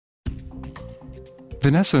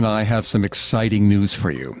Vanessa and I have some exciting news for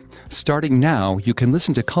you. Starting now, you can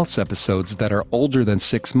listen to Cults episodes that are older than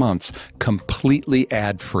 6 months, completely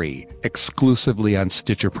ad-free, exclusively on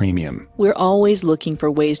Stitcher Premium. We're always looking for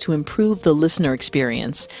ways to improve the listener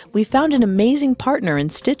experience. We found an amazing partner in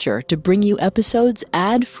Stitcher to bring you episodes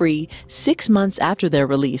ad-free 6 months after they're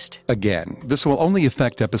released. Again, this will only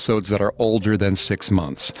affect episodes that are older than 6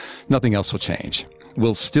 months. Nothing else will change.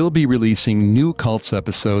 We'll still be releasing new Cults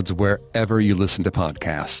episodes wherever you listen to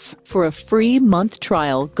podcasts. For a free month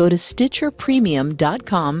trial, go to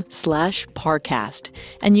stitcherpremium.com/Parcast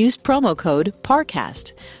and use promo code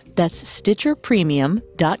Parcast. That's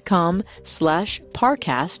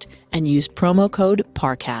stitcherpremium.com/Parcast and use promo code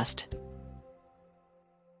Parcast.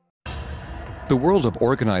 The world of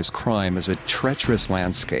organized crime is a treacherous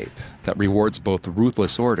landscape that rewards both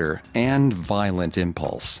ruthless order and violent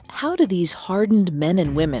impulse. How do these hardened men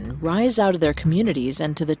and women rise out of their communities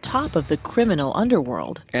and to the top of the criminal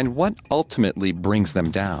underworld? And what ultimately brings them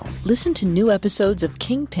down? Listen to new episodes of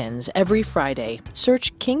Kingpins every Friday.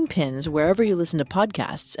 Search Kingpins wherever you listen to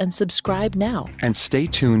podcasts and subscribe now. And stay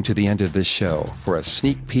tuned to the end of this show for a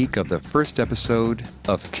sneak peek of the first episode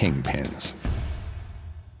of Kingpins.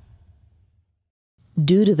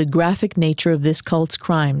 Due to the graphic nature of this cult's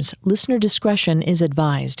crimes, listener discretion is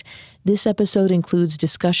advised. This episode includes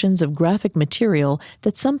discussions of graphic material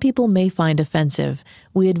that some people may find offensive.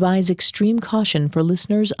 We advise extreme caution for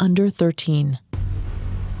listeners under 13.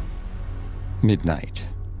 Midnight,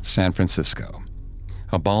 San Francisco.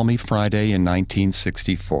 A balmy Friday in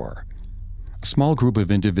 1964. A small group of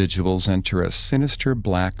individuals enter a sinister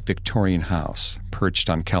black Victorian house perched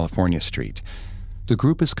on California Street. The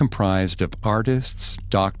group is comprised of artists,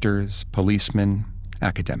 doctors, policemen,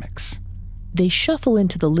 academics. They shuffle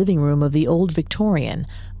into the living room of the old Victorian,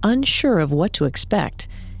 unsure of what to expect.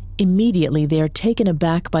 Immediately, they are taken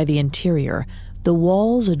aback by the interior, the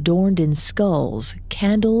walls adorned in skulls,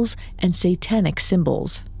 candles, and satanic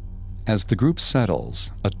symbols. As the group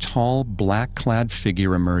settles, a tall, black-clad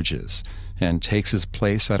figure emerges and takes his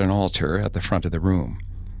place at an altar at the front of the room.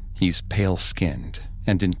 He's pale-skinned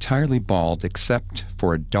and entirely bald except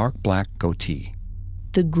for a dark black goatee.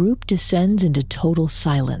 The group descends into total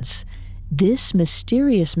silence. This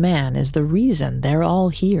mysterious man is the reason they're all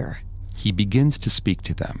here. He begins to speak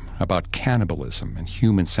to them about cannibalism and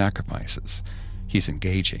human sacrifices. He's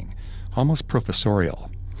engaging, almost professorial,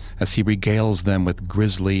 as he regales them with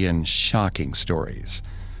grisly and shocking stories.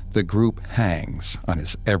 The group hangs on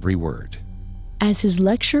his every word. As his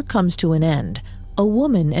lecture comes to an end, a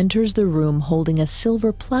woman enters the room holding a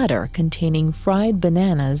silver platter containing fried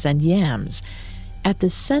bananas and yams. At the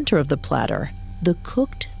center of the platter, the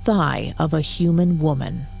cooked thigh of a human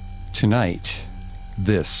woman. Tonight,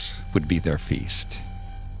 this would be their feast.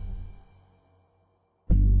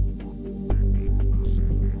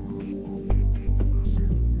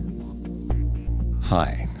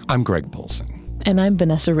 Hi, I'm Greg Polson. And I'm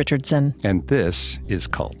Vanessa Richardson. And this is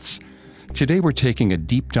Cults. Today we're taking a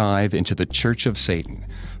deep dive into the Church of Satan,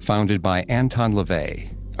 founded by Anton LaVey,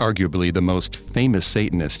 arguably the most famous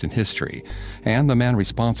Satanist in history, and the man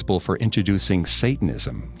responsible for introducing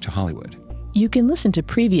Satanism to Hollywood. You can listen to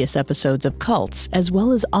previous episodes of Cults, as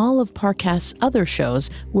well as all of Parcast's other shows,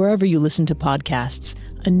 wherever you listen to podcasts.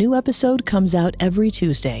 A new episode comes out every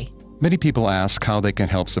Tuesday. Many people ask how they can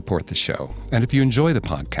help support the show, and if you enjoy the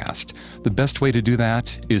podcast, the best way to do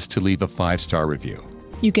that is to leave a 5-star review.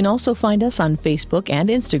 You can also find us on Facebook and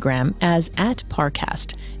Instagram as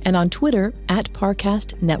 @Parcast, and on Twitter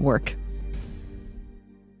 @Parcast Network.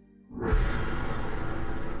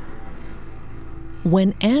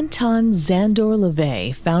 When Anton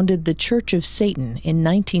LaVey founded the Church of Satan in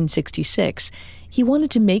 1966, he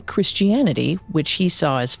wanted to make Christianity, which he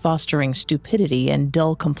saw as fostering stupidity and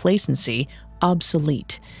dull complacency,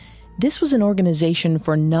 obsolete. This was an organization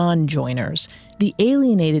for non-joiners, the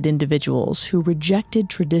alienated individuals who rejected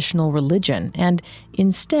traditional religion and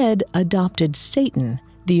instead adopted Satan,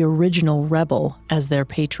 the original rebel, as their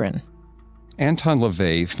patron. Anton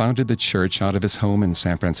LaVey founded the church out of his home in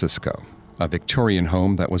San Francisco, a Victorian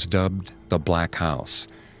home that was dubbed the Black House.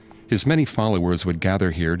 His many followers would gather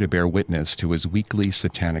here to bear witness to his weekly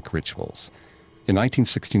satanic rituals. In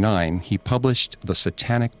 1969, he published the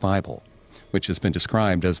Satanic Bible, which has been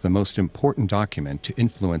described as the most important document to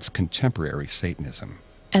influence contemporary Satanism.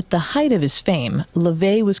 At the height of his fame,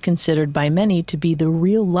 LaVey was considered by many to be the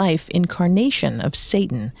real-life incarnation of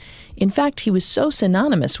Satan. In fact, he was so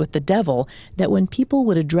synonymous with the devil that when people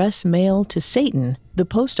would address mail to Satan, the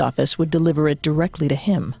post office would deliver it directly to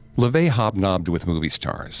him. LaVey hobnobbed with movie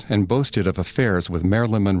stars and boasted of affairs with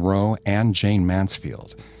Marilyn Monroe and Jane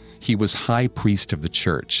Mansfield. He was high priest of the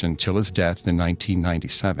church until his death in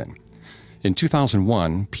 1997. In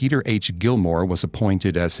 2001, Peter H. Gilmore was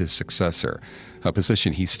appointed as his successor, a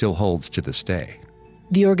position he still holds to this day.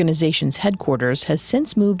 The organization's headquarters has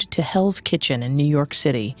since moved to Hell's Kitchen in New York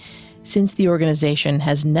City. Since the organization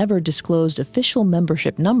has never disclosed official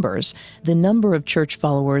membership numbers, the number of church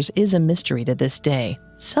followers is a mystery to this day.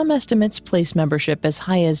 Some estimates place membership as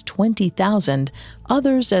high as 20,000,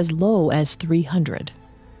 others as low as 300.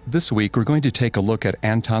 This week, we're going to take a look at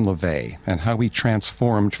Anton LaVey and how he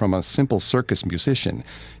transformed from a simple circus musician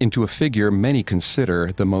into a figure many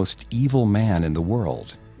consider the most evil man in the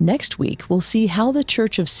world. Next week, we'll see how the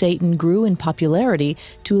Church of Satan grew in popularity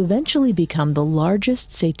to eventually become the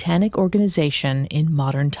largest satanic organization in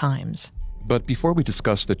modern times. But before we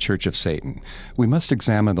discuss the Church of Satan, we must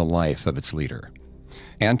examine the life of its leader.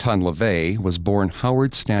 Anton LaVey was born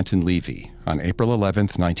Howard Stanton Levy on April 11,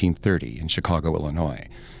 1930, in Chicago, Illinois.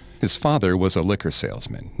 His father was a liquor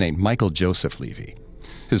salesman named Michael Joseph Levy.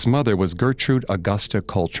 His mother was Gertrude Augusta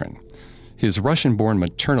Coltrane. His Russian-born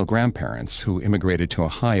maternal grandparents, who immigrated to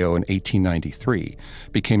Ohio in 1893,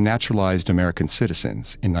 became naturalized American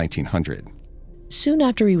citizens in 1900. Soon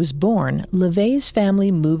after he was born, LaVey's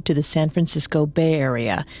family moved to the San Francisco Bay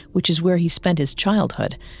Area, which is where he spent his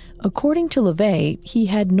childhood. According to LaVey, he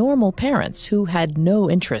had normal parents who had no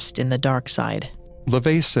interest in the dark side.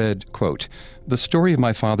 LaVey said, quote, "The story of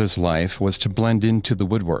my father's life was to blend into the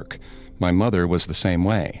woodwork. My mother was the same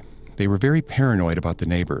way. They were very paranoid about the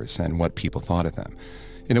neighbors and what people thought of them.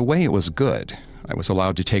 In a way, it was good. I was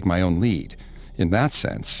allowed to take my own lead. In that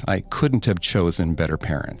sense, I couldn't have chosen better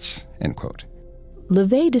parents," end quote.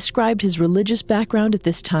 LaVey described his religious background at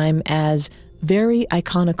this time as very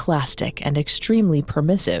iconoclastic and extremely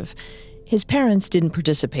permissive. His parents didn't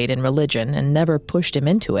participate in religion and never pushed him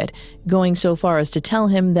into it, going so far as to tell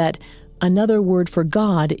him that another word for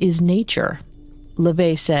God is nature.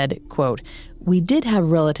 LaVey said, quote, "We did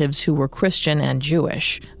have relatives who were Christian and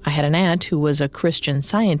Jewish. I had an aunt who was a Christian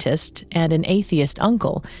Scientist and an atheist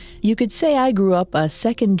uncle. You could say I grew up a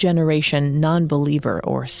second-generation non-believer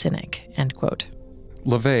or cynic," end quote.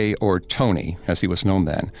 LaVey, or Tony, as he was known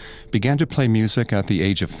then, began to play music at the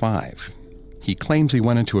age of 5. He claims he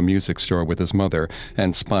went into a music store with his mother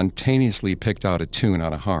and spontaneously picked out a tune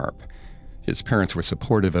on a harp. His parents were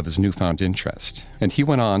supportive of his newfound interest, and he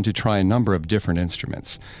went on to try a number of different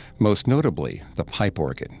instruments, most notably the pipe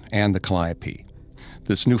organ and the calliope.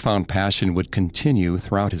 This newfound passion would continue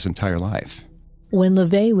throughout his entire life. When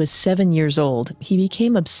LaVey was 7 years old, he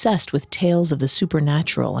became obsessed with tales of the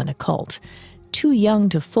supernatural and occult. Too young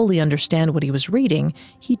to fully understand what he was reading,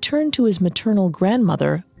 he turned to his maternal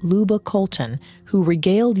grandmother, Luba Colton, who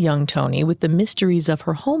regaled young Tony with the mysteries of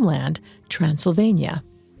her homeland, Transylvania.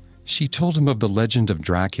 She told him of the legend of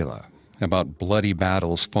Dracula, about bloody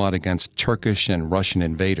battles fought against Turkish and Russian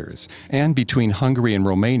invaders, and between Hungary and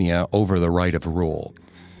Romania over the right of rule.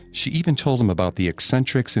 She even told him about the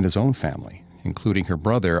eccentrics in his own family, including her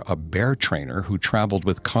brother, a bear trainer who traveled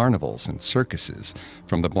with carnivals and circuses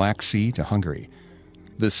from the Black Sea to Hungary.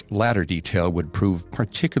 This latter detail would prove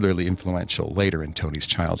particularly influential later in Tony's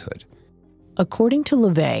childhood. According to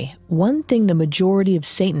LaVey, one thing the majority of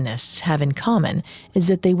Satanists have in common is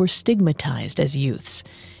that they were stigmatized as youths.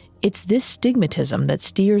 It's this stigmatism that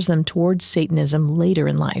steers them towards Satanism later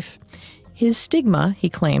in life. His stigma, he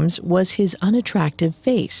claims, was his unattractive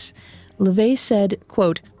face. LaVey said,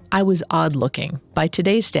 quote, "I was odd-looking. By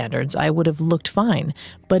today's standards, I would have looked fine.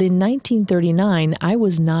 But in 1939, I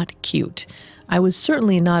was not cute. I was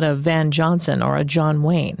certainly not a Van Johnson or a John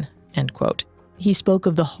Wayne," end quote. He spoke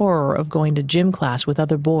of the horror of going to gym class with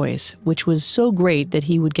other boys, which was so great that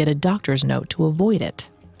he would get a doctor's note to avoid it.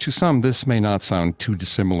 To some, this may not sound too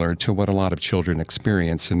dissimilar to what a lot of children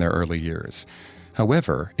experience in their early years.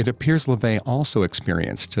 However, it appears LaVey also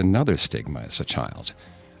experienced another stigma as a child,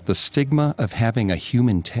 the stigma of having a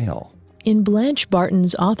human tail. In Blanche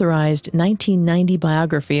Barton's authorized 1990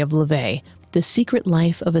 biography of LaVey, The Secret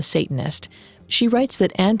Life of a Satanist, she writes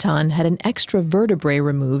that Anton had an extra vertebrae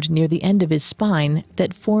removed near the end of his spine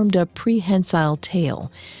that formed a prehensile tail.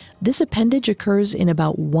 This appendage occurs in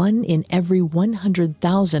about 1 in every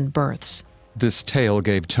 100,000 births. This tail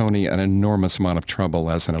gave Tony an enormous amount of trouble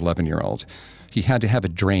as an 11-year-old. He had to have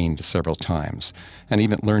it drained several times, and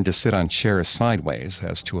even learned to sit on chairs sideways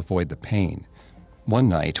as to avoid the pain. One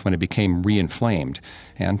night, when it became re-inflamed,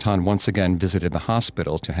 Anton once again visited the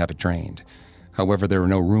hospital to have it drained. However, there were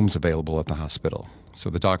no rooms available at the hospital, so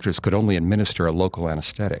the doctors could only administer a local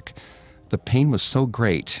anesthetic. The pain was so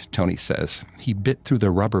great, Tony says, he bit through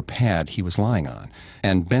the rubber pad he was lying on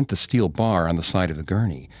and bent the steel bar on the side of the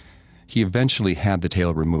gurney. He eventually had the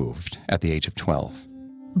tail removed at the age of 12.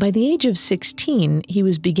 By the age of 16, he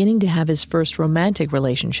was beginning to have his first romantic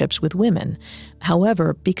relationships with women.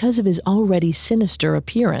 However, because of his already sinister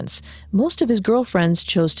appearance, most of his girlfriends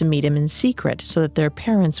chose to meet him in secret so that their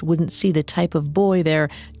parents wouldn't see the type of boy their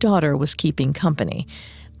daughter was keeping company.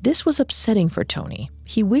 This was upsetting for Tony.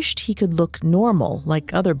 He wished he could look normal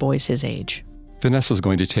like other boys his age. Vanessa's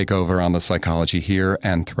going to take over on the psychology here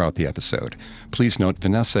and throughout the episode. Please note,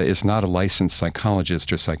 Vanessa is not a licensed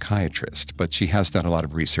psychologist or psychiatrist, but she has done a lot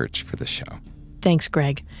of research for this show. Thanks,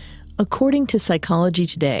 Greg. According to Psychology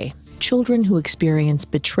Today, children who experience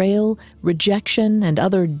betrayal, rejection, and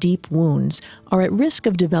other deep wounds are at risk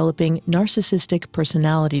of developing narcissistic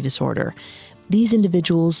personality disorder. These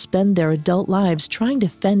individuals spend their adult lives trying to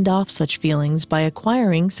fend off such feelings by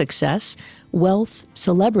acquiring success, wealth,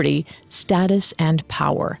 celebrity, status, and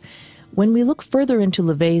power. When we look further into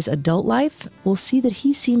LaVey's adult life, we'll see that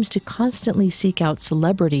he seems to constantly seek out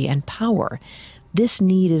celebrity and power. This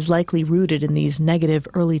need is likely rooted in these negative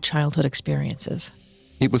early childhood experiences.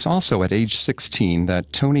 It was also at age 16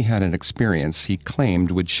 that Tony had an experience he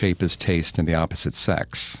claimed would shape his taste in the opposite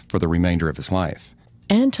sex for the remainder of his life.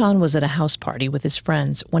 Anton was at a house party with his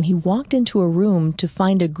friends when he walked into a room to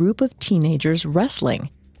find a group of teenagers wrestling.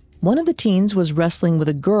 One of the teens was wrestling with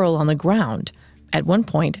a girl on the ground. At one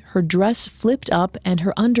point, her dress flipped up and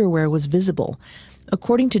her underwear was visible.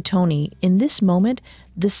 According to Tony, in this moment,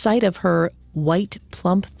 the sight of her white,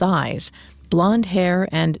 plump thighs, blonde hair,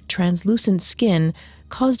 and translucent skin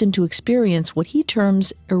caused him to experience what he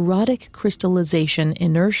terms erotic crystallization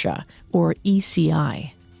inertia, or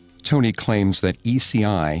ECI. Tony claims that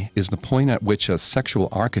ECI is the point at which a sexual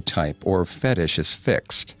archetype or fetish is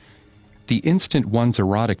fixed. The instant one's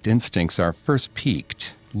erotic instincts are first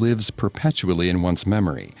piqued lives perpetually in one's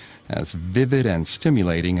memory, as vivid and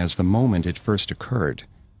stimulating as the moment it first occurred.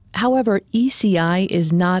 However, ECI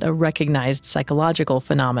is not a recognized psychological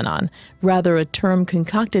phenomenon, rather a term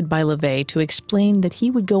concocted by LaVey to explain that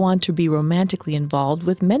he would go on to be romantically involved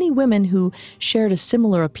with many women who shared a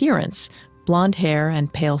similar appearance, blonde hair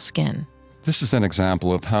and pale skin. This is an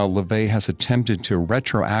example of how LaVey has attempted to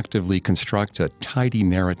retroactively construct a tidy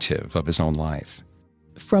narrative of his own life.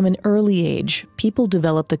 From an early age, people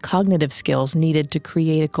develop the cognitive skills needed to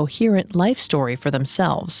create a coherent life story for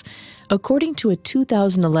themselves. According to a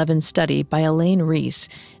 2011 study by Elaine Reese,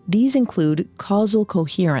 these include causal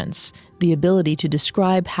coherence, the ability to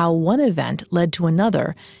describe how one event led to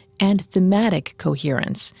another, and thematic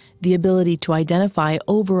coherence, the ability to identify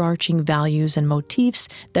overarching values and motifs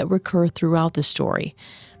that recur throughout the story.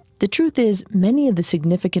 The truth is, many of the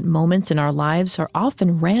significant moments in our lives are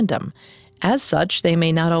often random. As such, they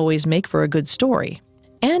may not always make for a good story.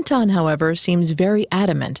 Anton, however, seems very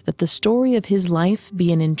adamant that the story of his life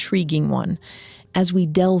be an intriguing one. As we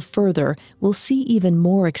delve further, we'll see even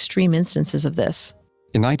more extreme instances of this.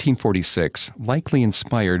 In 1946, likely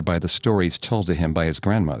inspired by the stories told to him by his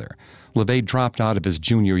grandmother, LaVey dropped out of his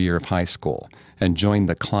junior year of high school and joined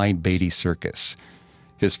the Clyde Beatty Circus.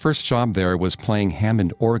 His first job there was playing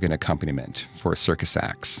Hammond organ accompaniment for circus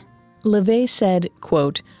acts. LaVey said,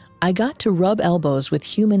 quote, "I got to rub elbows with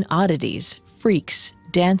human oddities, freaks,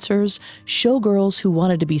 dancers, showgirls who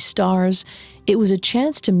wanted to be stars. It was a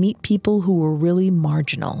chance to meet people who were really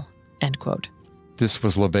marginal," end quote. This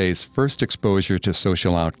was LaVey's first exposure to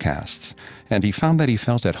social outcasts, and he found that he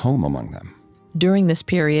felt at home among them. During this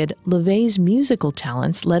period, LaVey's musical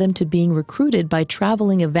talents led him to being recruited by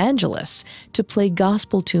traveling evangelists to play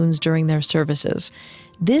gospel tunes during their services.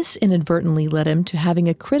 This inadvertently led him to having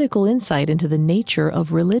a critical insight into the nature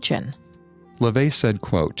of religion. LaVey said,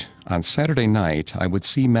 quote, "On Saturday night, I would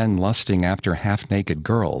see men lusting after half-naked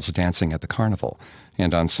girls dancing at the carnival.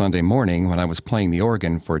 And on Sunday morning, when I was playing the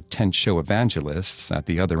organ for tent show evangelists at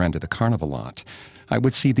the other end of the carnival lot, I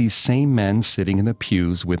would see these same men sitting in the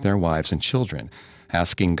pews with their wives and children,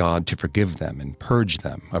 asking God to forgive them and purge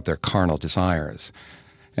them of their carnal desires.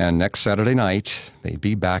 And next Saturday night, they'd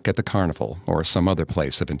be back at the carnival or some other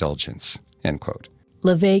place of indulgence," end quote.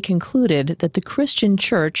 LaVey concluded that the Christian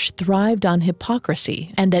church thrived on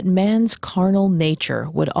hypocrisy and that man's carnal nature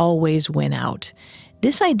would always win out.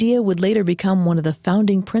 This idea would later become one of the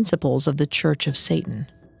founding principles of the Church of Satan.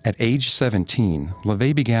 At age 17,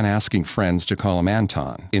 LaVey began asking friends to call him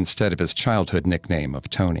Anton instead of his childhood nickname of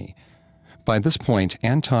Tony. By this point,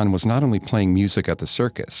 Anton was not only playing music at the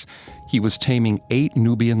circus, he was taming 8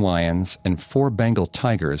 Nubian lions and 4 Bengal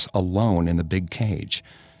tigers alone in the big cage.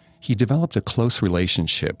 He developed a close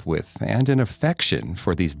relationship with and an affection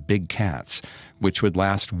for these big cats, which would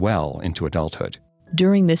last well into adulthood.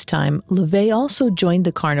 During this time, LaVey also joined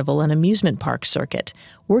the carnival and amusement park circuit,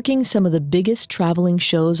 working some of the biggest traveling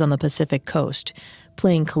shows on the Pacific Coast.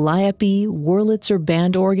 playing calliope, Wurlitzer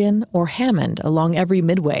band organ, or Hammond along every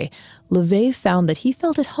midway, LaVey found that he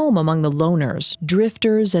felt at home among the loners,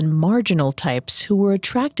 drifters, and marginal types who were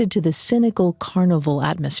attracted to the cynical carnival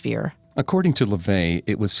atmosphere. According to LaVey,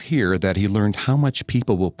 it was here that he learned how much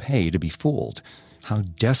people will pay to be fooled, how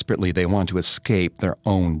desperately they want to escape their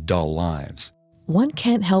own dull lives. One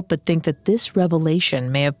can't help but think that this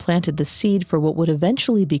revelation may have planted the seed for what would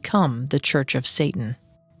eventually become the Church of Satan.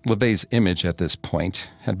 LaVey's image at this point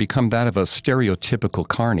had become that of a stereotypical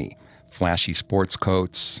carny: flashy sports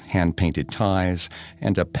coats, hand-painted ties,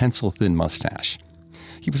 and a pencil-thin mustache.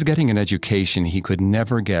 He was getting an education he could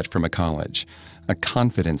never get from a college, a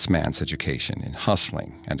confidence man's education in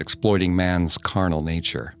hustling and exploiting man's carnal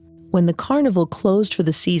nature. When the carnival closed for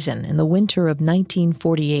the season in the winter of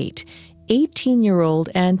 1948, 18-year-old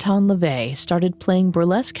Anton LaVey started playing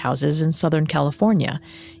burlesque houses in Southern California,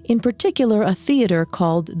 in particular a theater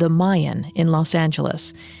called the Mayan in Los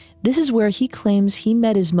Angeles. This is where he claims he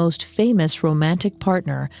met his most famous romantic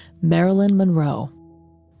partner, Marilyn Monroe.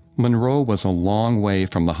 Monroe was a long way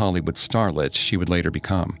from the Hollywood starlet she would later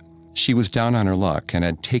become. She was down on her luck and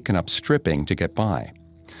had taken up stripping to get by.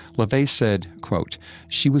 LaVey said, quote,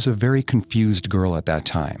 "She was a very confused girl at that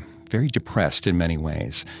time, very depressed in many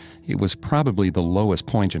ways. It was probably the lowest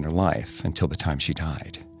point in her life until the time she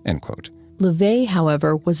died," end quote. LaVey,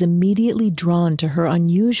 however, was immediately drawn to her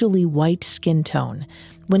unusually white skin tone.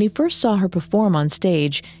 When he first saw her perform on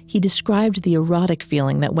stage, he described the erotic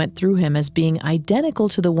feeling that went through him as being identical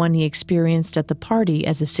to the one he experienced at the party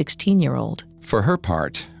as a 16-year-old. For her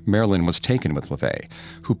part, Marilyn was taken with LaVey,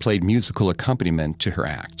 who played musical accompaniment to her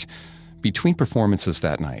act. Between performances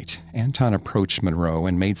that night, Anton approached Monroe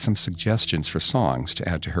and made some suggestions for songs to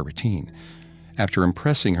add to her routine. After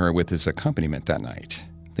impressing her with his accompaniment that night,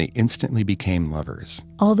 they instantly became lovers.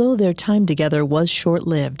 Although their time together was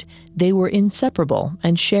short-lived, they were inseparable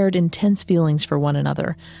and shared intense feelings for one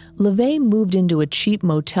another. LaVey moved into a cheap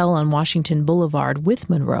motel on Washington Boulevard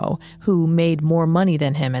with Monroe, who made more money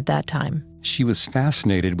than him at that time. She was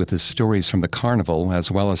fascinated with his stories from the carnival as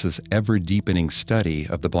well as his ever-deepening study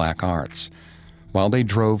of the black arts. While they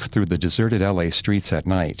drove through the deserted LA streets at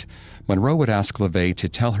night, Monroe would ask LaVey to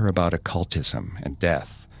tell her about occultism and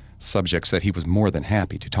death, subjects that he was more than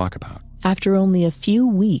happy to talk about. After only a few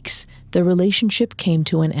weeks, the relationship came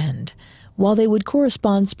to an end. While they would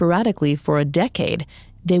correspond sporadically for a decade,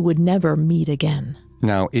 they would never meet again.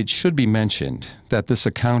 Now, it should be mentioned that this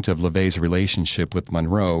account of LaVey's relationship with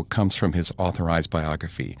Monroe comes from his authorized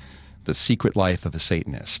biography, The Secret Life of a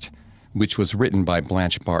Satanist, which was written by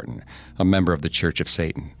Blanche Barton, a member of the Church of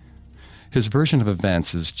Satan. His version of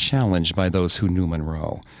events is challenged by those who knew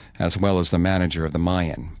Monroe, as well as the manager of the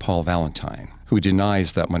Mayan, Paul Valentine, who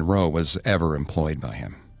denies that Monroe was ever employed by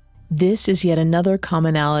him. This is yet another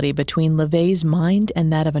commonality between LaVey's mind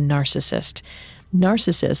and that of a narcissist.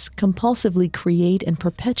 Narcissists compulsively create and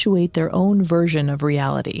perpetuate their own version of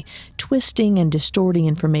reality, twisting and distorting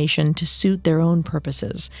information to suit their own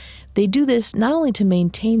purposes. They do this not only to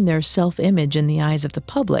maintain their self-image in the eyes of the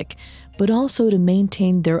public, but also to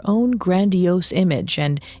maintain their own grandiose image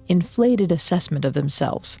and inflated assessment of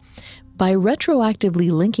themselves. By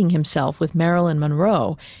retroactively linking himself with Marilyn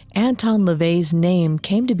Monroe, Anton LaVey's name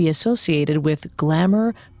came to be associated with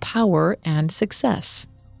glamour, power, and success.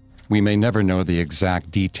 We may never know the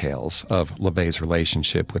exact details of LaVey's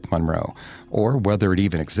relationship with Monroe, or whether it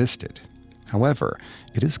even existed. However,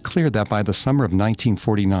 it is clear that by the summer of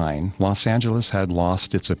 1949, Los Angeles had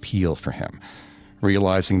lost its appeal for him.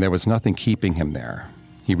 Realizing there was nothing keeping him there,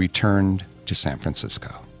 he returned to San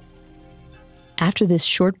Francisco. After this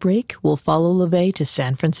short break, we'll follow LaVey to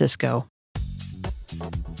San Francisco.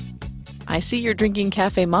 I see you're drinking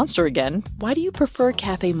Cafe Monster again. Why do you prefer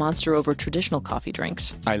Cafe Monster over traditional coffee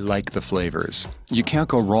drinks? I like the flavors. You can't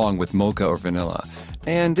go wrong with mocha or vanilla.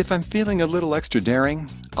 And if I'm feeling a little extra daring,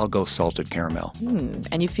 I'll go salted caramel.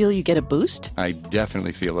 And you feel you get a boost? I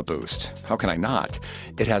definitely feel a boost. How can I not?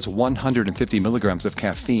 It has 150 milligrams of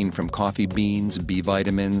caffeine from coffee beans, B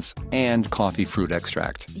vitamins, and coffee fruit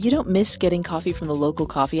extract. You don't miss getting coffee from the local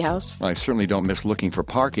coffee house? I certainly don't miss looking for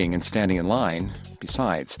parking and standing in line.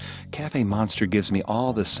 Besides, Cafe Monster gives me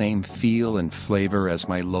all the same feel and flavor as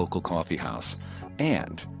my local coffee house.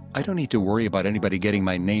 And I don't need to worry about anybody getting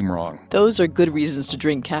my name wrong. Those are good reasons to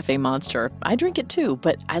drink Cafe Monster. I drink it too,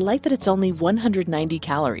 but I like that it's only 190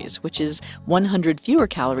 calories, which is 100 fewer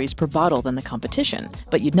calories per bottle than the competition.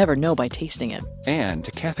 But you'd never know by tasting it.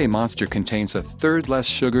 And Cafe Monster contains a third less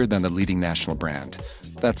sugar than the leading national brand.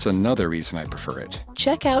 That's another reason I prefer it.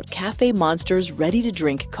 Check out Cafe Monster's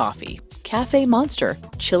ready-to-drink coffee. Cafe Monster.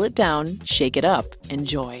 Chill it down, shake it up,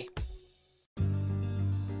 enjoy.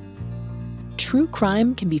 True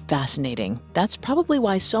crime can be fascinating. That's probably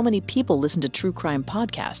why so many people listen to true crime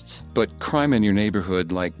podcasts. But crime in your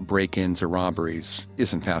neighborhood, like break-ins or robberies,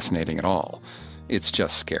 isn't fascinating at all. It's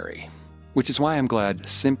just scary. Which is why I'm glad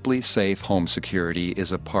Simply Safe Home Security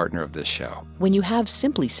is a partner of this show. When you have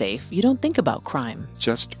Simply Safe, you don't think about crime.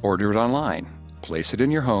 Just order it online, place it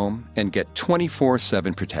in your home, and get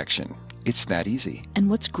 24/7 protection. It's that easy.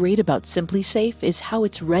 And what's great about Simply Safe is how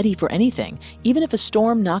it's ready for anything. Even if a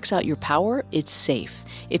storm knocks out your power, it's safe.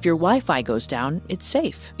 If your Wi-Fi goes down, it's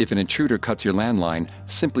safe. If an intruder cuts your landline,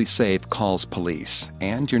 Simply Safe calls police,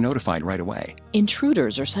 and you're notified right away.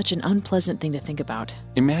 Intruders are such an unpleasant thing to think about.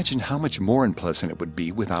 Imagine how much more unpleasant it would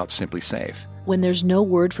be without Simply Safe. When there's no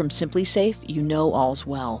word from Simply Safe, you know all's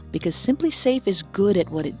well, because Simply Safe is good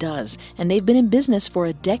at what it does, and they've been in business for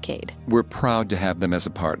a decade. We're proud to have them as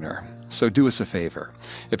a partner. So do us a favor.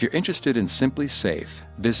 If you're interested in Simply Safe,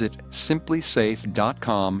 visit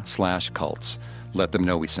simplysafe.com/cults. Let them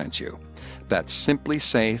know we sent you. That's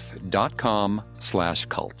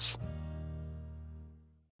simplysafe.com/cults.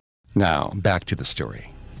 Now, back to the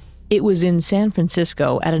story. It was in San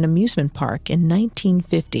Francisco at an amusement park in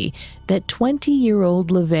 1950 that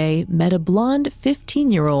 20-year-old LaVey met a blonde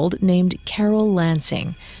 15-year-old named Carol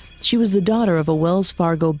Lansing. She was the daughter of a Wells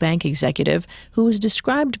Fargo bank executive who was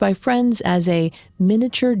described by friends as a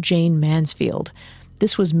miniature Jane Mansfield.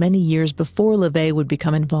 This was many years before LaVey would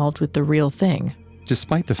become involved with the real thing.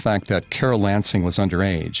 Despite the fact that Carol Lansing was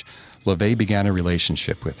underage, LaVey began a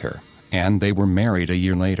relationship with her, and they were married a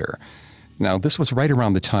year later. Now, this was right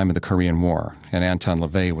around the time of the Korean War, and Anton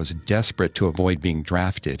LaVey was desperate to avoid being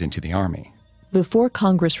drafted into the Army. Before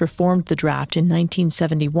Congress reformed the draft in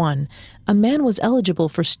 1971, a man was eligible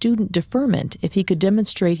for student deferment if he could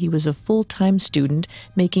demonstrate he was a full-time student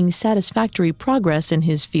making satisfactory progress in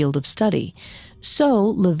his field of study.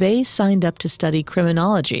 So, LaVey signed up to study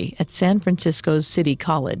criminology at San Francisco's City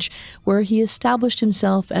College, where he established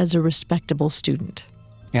himself as a respectable student.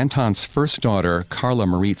 Anton's first daughter, Carla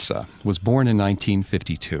Maritza, was born in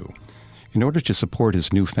 1952. In order to support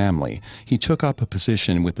his new family, he took up a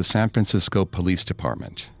position with the San Francisco Police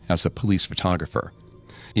Department as a police photographer.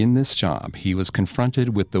 In this job, he was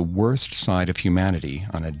confronted with the worst side of humanity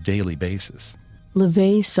on a daily basis.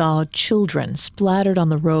 LaVey saw children splattered on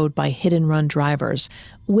the road by hit-and-run drivers,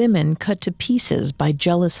 women cut to pieces by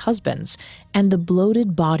jealous husbands, and the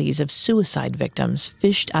bloated bodies of suicide victims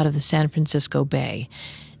fished out of the San Francisco Bay.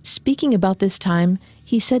 Speaking about this time,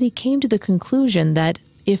 he said he came to the conclusion that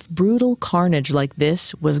if brutal carnage like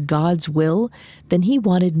this was God's will, then he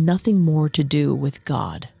wanted nothing more to do with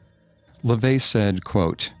God. LaVey said,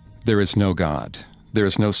 quote, "There is no God. There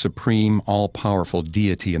is no supreme, all-powerful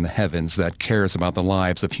deity in the heavens that cares about the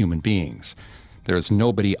lives of human beings. There is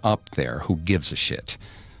nobody up there who gives a shit.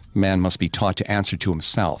 Man must be taught to answer to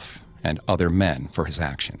himself and other men for his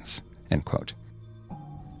actions." End quote.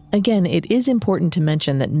 Again, it is important to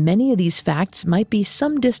mention that many of these facts might be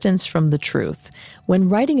some distance from the truth. When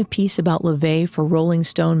writing a piece about LaVey for Rolling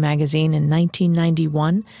Stone magazine in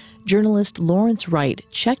 1991, journalist Lawrence Wright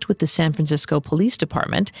checked with the San Francisco Police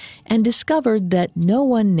Department and discovered that no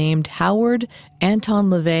one named Howard, Anton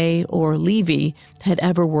LaVey, or Levy had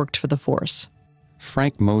ever worked for the force.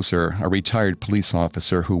 Frank Moser, a retired police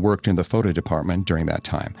officer who worked in the photo department during that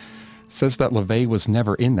time, says that LaVey was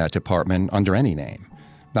never in that department under any name.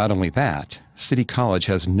 Not only that, City College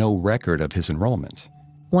has no record of his enrollment.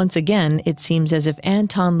 Once again, it seems as if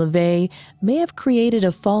Anton LaVey may have created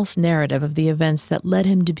a false narrative of the events that led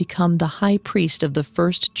him to become the high priest of the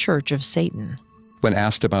First Church of Satan. When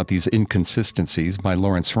asked about these inconsistencies by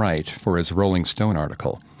Lawrence Wright for his Rolling Stone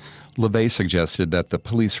article, LaVey suggested that the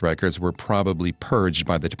police records were probably purged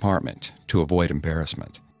by the department to avoid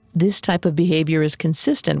embarrassment. This type of behavior is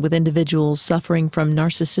consistent with individuals suffering from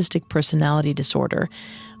narcissistic personality disorder.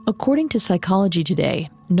 According to Psychology Today,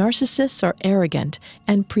 narcissists are arrogant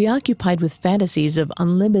and preoccupied with fantasies of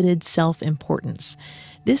unlimited self-importance.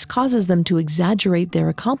 This causes them to exaggerate their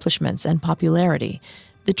accomplishments and popularity.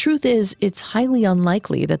 The truth is, it's highly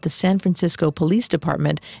unlikely that the San Francisco Police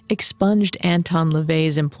Department expunged Anton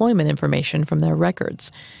LaVey's employment information from their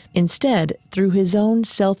records. Instead, through his own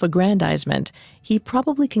self-aggrandizement, he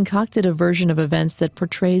probably concocted a version of events that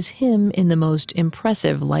portrays him in the most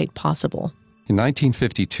impressive light possible. In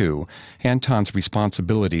 1952, Anton's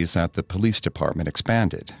responsibilities at the police department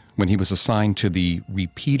expanded when he was assigned to the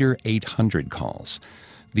Repeater 800 calls.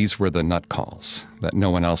 These were the nut calls that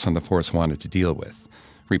no one else on the force wanted to deal with.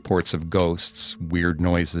 Reports of ghosts, weird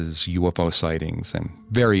noises, UFO sightings, and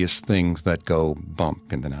various things that go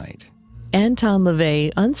bump in the night. Anton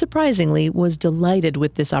LaVey, unsurprisingly, was delighted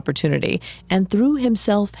with this opportunity and threw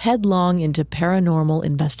himself headlong into paranormal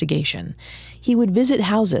investigation. He would visit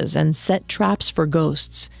houses and set traps for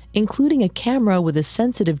ghosts, including a camera with a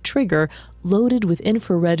sensitive trigger loaded with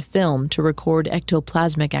infrared film to record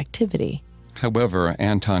ectoplasmic activity. However,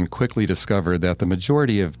 Anton quickly discovered that the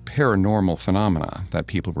majority of paranormal phenomena that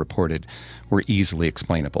people reported were easily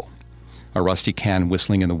explainable. A rusty can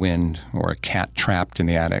whistling in the wind or a cat trapped in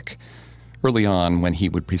the attic. Early on, when he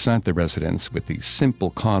would present the residents with the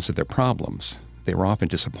simple cause of their problems, they were often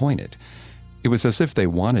disappointed. It was as if they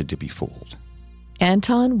wanted to be fooled.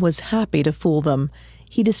 Anton was happy to fool them.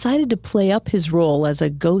 He decided to play up his role as a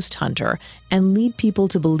ghost hunter and lead people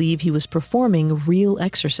to believe he was performing real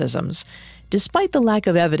exorcisms. Despite the lack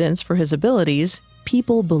of evidence for his abilities,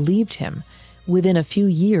 people believed him. Within a few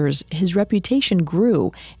years, his reputation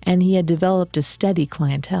grew, and he had developed a steady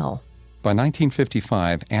clientele. By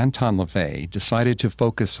 1955, Anton LaVey decided to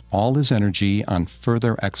focus all his energy on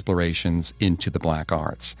further explorations into the black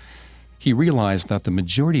arts. He realized that the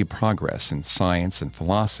majority of progress in science and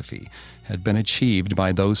philosophy had been achieved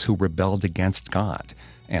by those who rebelled against God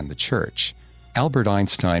and the Church. Albert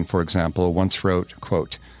Einstein, for example, once wrote,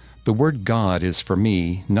 quote, "The word God is for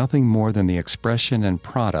me nothing more than the expression and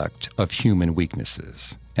product of human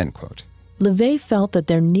weaknesses," end quote. LaVey felt that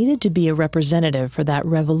there needed to be a representative for that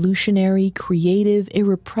revolutionary, creative,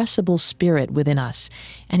 irrepressible spirit within us,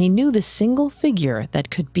 and he knew the single figure that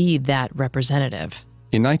could be that representative.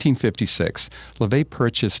 In 1956, LaVey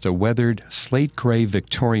purchased a weathered, slate-gray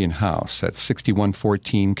Victorian house at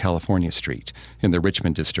 6114 California Street in the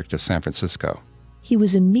Richmond district of San Francisco. He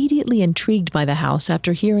was immediately intrigued by the house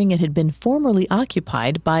after hearing it had been formerly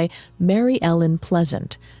occupied by Mary Ellen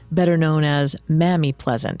Pleasant, better known as Mammy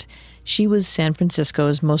Pleasant. She was San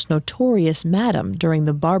Francisco's most notorious madam during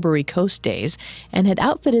the Barbary Coast days and had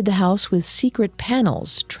outfitted the house with secret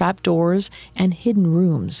panels, trapdoors, and hidden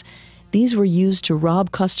rooms. These were used to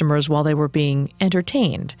rob customers while they were being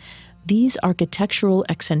entertained. These architectural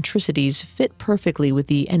eccentricities fit perfectly with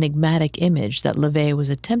the enigmatic image that LaVey was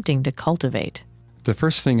attempting to cultivate. The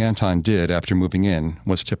first thing Anton did after moving in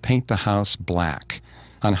was to paint the house black.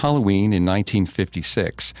 On Halloween in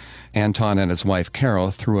 1956, Anton and his wife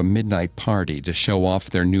Carol threw a midnight party to show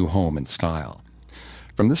off their new home in style.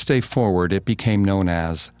 From this day forward, it became known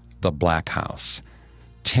as the Black House.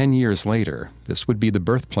 10 years later, this would be the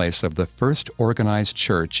birthplace of the first organized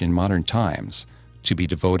church in modern times to be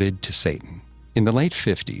devoted to Satan. In the late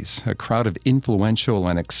 50s, a crowd of influential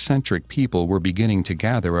and eccentric people were beginning to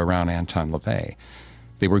gather around Anton LaVey.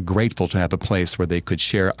 They were grateful to have a place where they could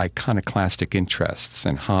share iconoclastic interests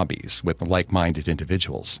and hobbies with like-minded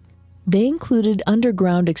individuals. They included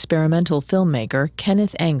underground experimental filmmaker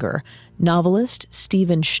Kenneth Anger, novelist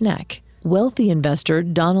Stephen Schneck, wealthy investor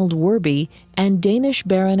Donald Werby, and Danish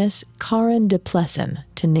Baroness Karen de Plessen,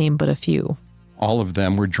 to name but a few. All of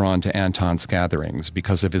them were drawn to Anton's gatherings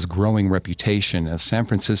because of his growing reputation as San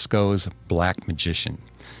Francisco's black magician.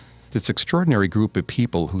 This extraordinary group of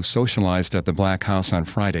people who socialized at the Black House on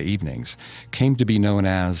Friday evenings came to be known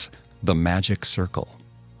as the Magic Circle.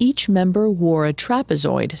 Each member wore a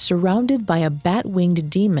trapezoid surrounded by a bat-winged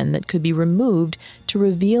demon that could be removed to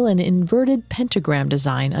reveal an inverted pentagram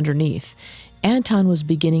design underneath. Anton was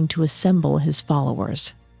beginning to assemble his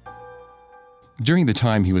followers. During the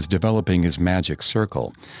time he was developing his Magic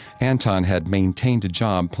Circle, Anton had maintained a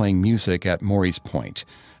job playing music at Maury's Point,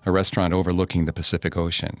 a restaurant overlooking the Pacific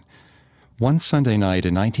Ocean. One Sunday night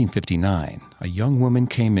in 1959, a young woman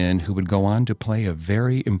came in who would go on to play a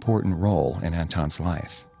very important role in Anton's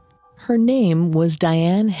life. Her name was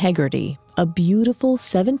Diane Hegarty, a beautiful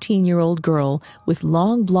 17-year-old girl with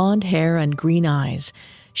long blonde hair and green eyes.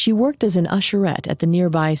 She worked as an usherette at the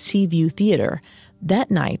nearby Seaview Theater. That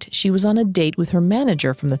night, she was on a date with her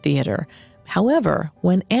manager from the theater. However,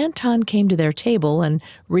 when Anton came to their table and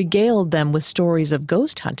regaled them with stories of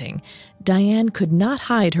ghost hunting, Diane could not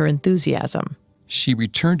hide her enthusiasm. She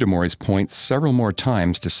returned to Maury's Point several more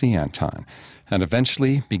times to see Anton, and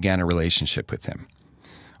eventually began a relationship with him.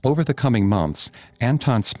 Over the coming months,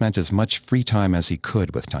 Anton spent as much free time as he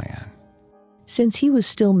could with Diane. Since he was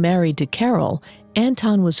still married to Carol,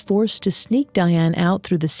 Anton was forced to sneak Diane out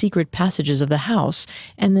through the secret passages of the house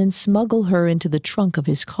and then smuggle her into the trunk of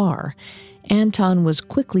his car. Anton was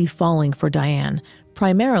quickly falling for Diane,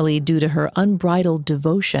 primarily due to her unbridled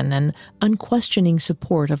devotion and unquestioning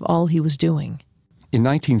support of all he was doing. In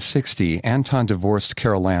 1960, Anton divorced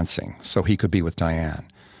Carol Lansing so he could be with Diane.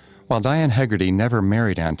 While Diane Hegarty never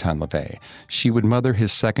married Anton LaVey, she would mother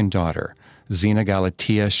his second daughter, Zena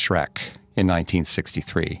Galatea Schreck, in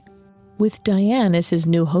 1963. With Diane as his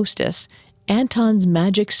new hostess, Anton's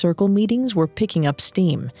magic circle meetings were picking up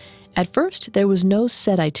steam. At first, there was no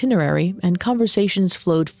set itinerary, and conversations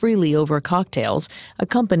flowed freely over cocktails,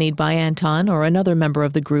 accompanied by Anton or another member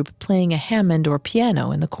of the group playing a Hammond or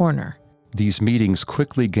piano in the corner. These meetings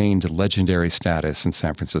quickly gained legendary status in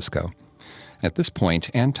San Francisco. At this point,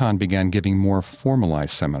 Anton began giving more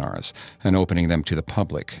formalized seminars and opening them to the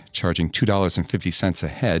public, charging $2.50 a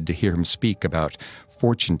head to hear him speak about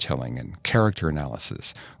fortune-telling and character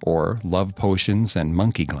analysis, or love potions and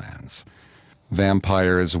monkey glands.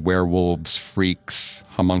 Vampires, werewolves, freaks,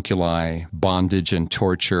 homunculi, bondage and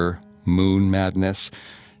torture, moon madness.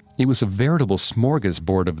 It was a veritable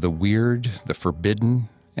smorgasbord of the weird, the forbidden,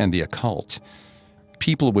 and the occult.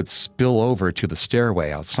 People would spill over to the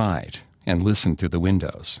stairway outside and listen through the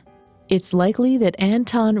windows. It's likely that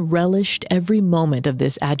Anton relished every moment of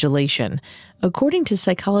this adulation. According to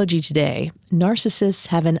Psychology Today, narcissists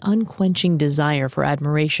have an unquenching desire for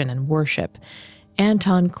admiration and worship.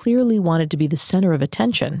 Anton clearly wanted to be the center of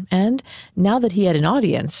attention, and now that he had an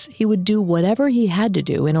audience, he would do whatever he had to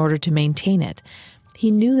do in order to maintain it.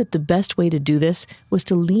 He knew that the best way to do this was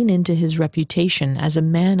to lean into his reputation as a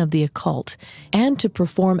man of the occult and to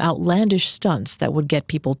perform outlandish stunts that would get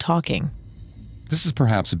people talking. This is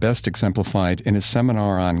perhaps best exemplified in his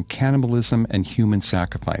seminar on cannibalism and human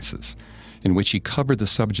sacrifices, in which he covered the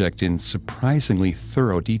subject in surprisingly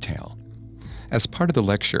thorough detail. As part of the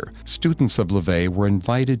lecture, students of LaVey were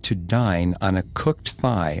invited to dine on a cooked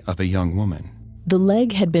thigh of a young woman. The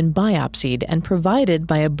leg had been biopsied and provided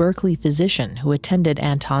by a Berkeley physician who attended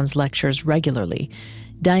Anton's lectures regularly.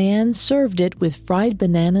 Diane served it with fried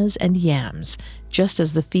bananas and yams, just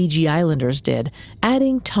as the Fiji Islanders did,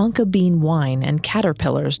 adding tonka bean wine and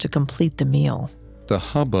caterpillars to complete the meal. The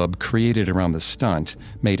hubbub created around the stunt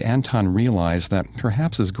made Anton realize that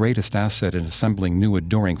perhaps his greatest asset in assembling new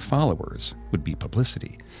adoring followers would be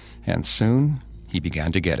publicity, and soon he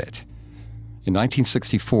began to get it. In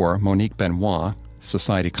 1964, Monique Benoit,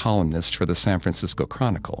 society columnist for the San Francisco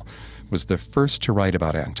Chronicle, was the first to write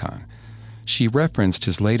about Anton. She referenced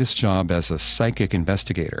his latest job as a psychic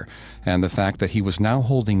investigator and the fact that he was now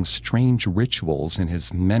holding strange rituals in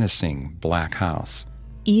his menacing black house.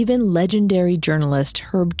 Even legendary journalist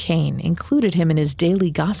Herb Caen included him in his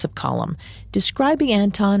daily gossip column, describing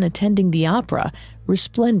Anton attending the opera,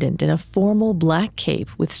 resplendent in a formal black cape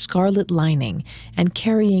with scarlet lining and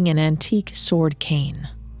carrying an antique sword cane.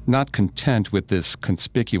 Not content with this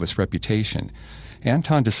conspicuous reputation,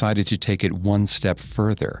 Anton decided to take it one step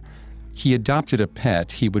further. He adopted a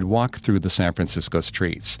pet he would walk through the San Francisco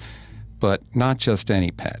streets, but not just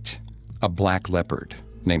any pet, a black leopard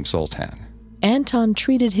named Zoltan. Anton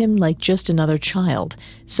treated him like just another child,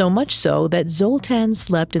 so much so that Zoltan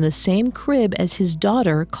slept in the same crib as his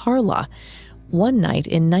daughter, Carla. One night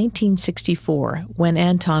in 1964, when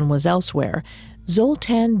Anton was elsewhere,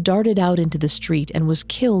 Zoltan darted out into the street and was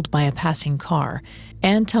killed by a passing car.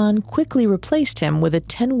 Anton quickly replaced him with a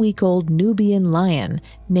 10-week-old Nubian lion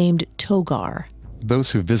named Togar.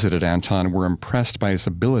 Those who visited Anton were impressed by his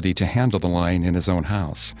ability to handle the lion in his own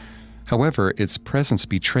house. However, its presence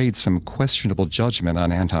betrayed some questionable judgment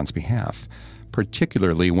on Anton's behalf,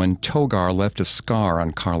 particularly when Togar left a scar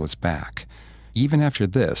on Carla's back. Even after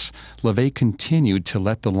this, LaVey continued to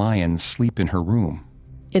let the lion sleep in her room.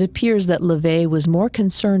 It appears that LaVey was more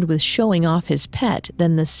concerned with showing off his pet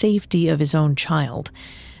than the safety of his own child.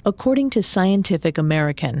 According to Scientific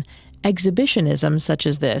American, exhibitionism such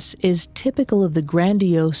as this is typical of the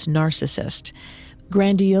grandiose narcissist.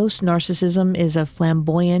 Grandiose narcissism is a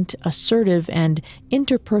flamboyant, assertive, and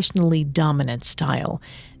interpersonally dominant style.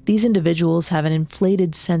 These individuals have an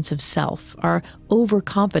inflated sense of self, are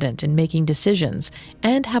overconfident in making decisions,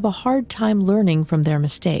 and have a hard time learning from their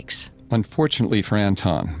mistakes. Unfortunately for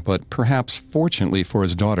Anton, but perhaps fortunately for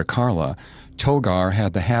his daughter Carla, Togar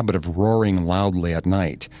had the habit of roaring loudly at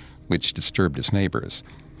night, which disturbed his neighbors.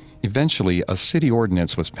 Eventually, a city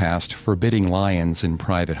ordinance was passed forbidding lions in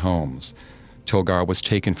private homes. Togar was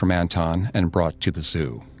taken from Anton and brought to the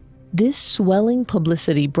zoo. This swelling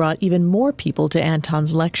publicity brought even more people to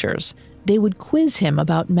Anton's lectures. They would quiz him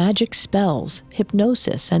about magic spells,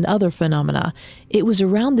 hypnosis, and other phenomena. It was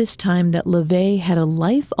around this time that LaVey had a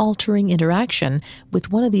life-altering interaction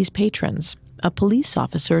with one of these patrons, a police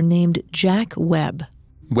officer named Jack Webb.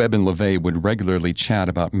 Webb and LaVey would regularly chat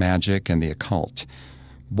about magic and the occult.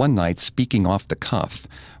 One night, speaking off the cuff,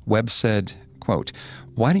 Webb said, quote,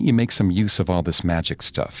 "Why don't you make some use of all this magic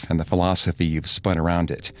stuff and the philosophy you've spun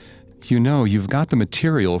around it? You know, you've got the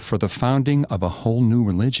material for the founding of a whole new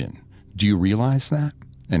religion. Do you realize that?"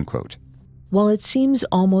 End quote. While it seems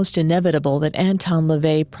almost inevitable that Anton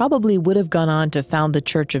LaVey probably would have gone on to found the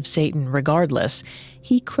Church of Satan regardless,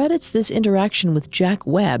 he credits this interaction with Jack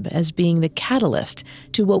Webb as being the catalyst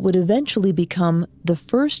to what would eventually become the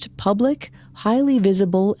first public, highly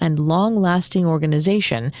visible, and long-lasting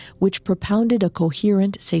organization which propounded a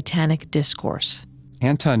coherent satanic discourse.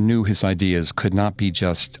 Anton knew his ideas could not be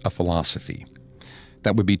just a philosophy.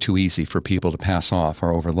 That would be too easy for people to pass off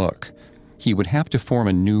or overlook. He would have to form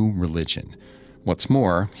a new religion. What's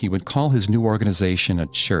more, he would call his new organization a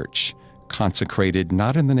church, consecrated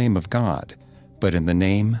not in the name of God, but in the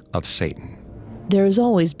name of Satan. There has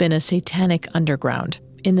always been a satanic underground.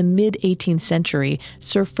 In the mid-18th century,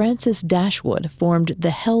 Sir Francis Dashwood formed the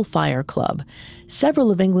Hellfire Club.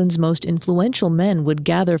 Several of England's most influential men would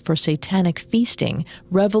gather for satanic feasting,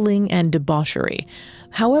 reveling, and debauchery.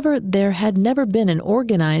 However, there had never been an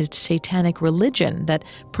organized satanic religion that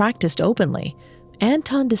practiced openly.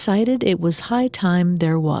 Anton decided it was high time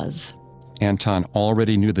there was. Anton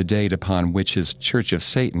already knew the date upon which his Church of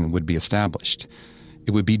Satan would be established.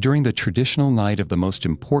 It would be during the traditional night of the most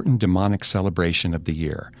important demonic celebration of the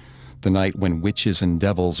year, the night when witches and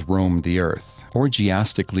devils roamed the earth,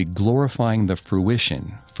 orgiastically glorifying the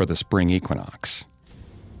fruition for the spring equinox.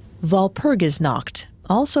 Walpurgisnacht,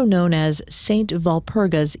 also known as Saint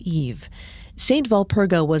Walpurga's Eve. Saint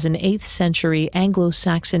Walpurga was an 8th century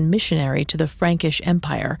Anglo-Saxon missionary to the Frankish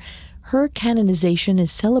Empire. Her canonization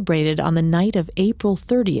is celebrated on the night of April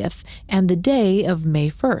 30th and the day of May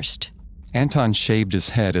 1st. Anton shaved his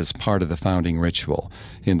head as part of the founding ritual,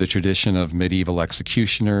 in the tradition of medieval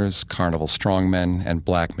executioners, carnival strongmen, and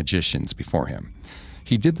black magicians before him.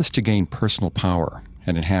 He did this to gain personal power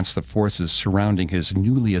and enhance the forces surrounding his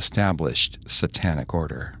newly established satanic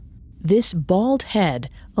order. This bald head,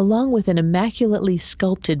 along with an immaculately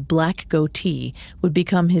sculpted black goatee, would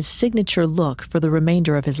become his signature look for the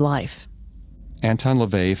remainder of his life. Anton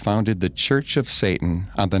LaVey founded the Church of Satan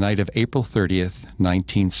on the night of April 30th,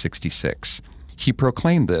 1966. He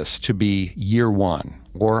proclaimed this to be Year 1,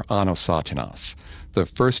 or Anno Satanas, the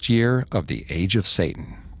first year of the Age of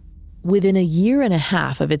Satan. Within a year and a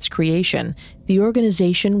half of its creation, the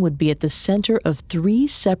organization would be at the center of 3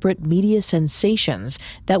 separate media sensations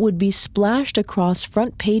that would be splashed across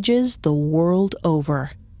front pages the world over.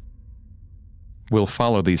 We'll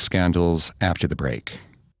follow these scandals after the break.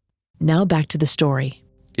 Now back to the story.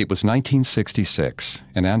 It was 1966,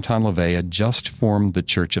 and Anton LaVey had just formed the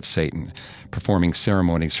Church of Satan, performing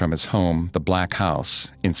ceremonies from his home, the Black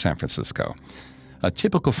House, in San Francisco. A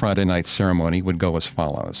typical Friday night ceremony would go as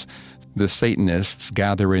follows. The Satanists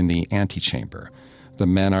gather in the antechamber. The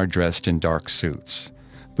men are dressed in dark suits.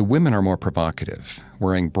 The women are more provocative,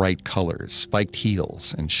 wearing bright colors, spiked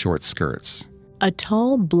heels, and short skirts. A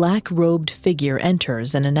tall, black-robed figure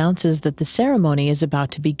enters and announces that the ceremony is about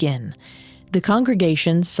to begin. The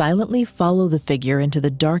congregation silently follow the figure into the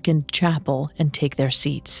darkened chapel and take their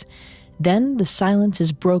seats. Then the silence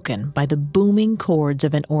is broken by the booming chords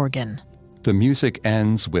of an organ. The music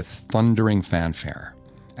ends with thundering fanfare.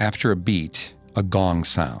 After a beat, a gong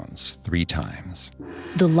sounds 3 times.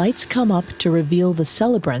 The lights come up to reveal the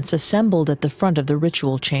celebrants assembled at the front of the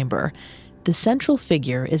ritual chamber. The central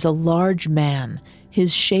figure is a large man.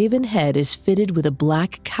 His shaven head is fitted with a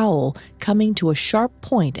black cowl coming to a sharp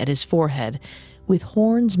point at his forehead, with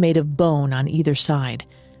horns made of bone on either side.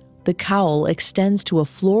 The cowl extends to a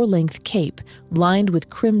floor-length cape lined with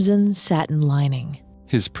crimson satin lining.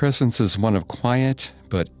 His presence is one of quiet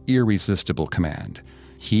but irresistible command.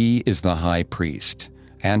 He is the high priest,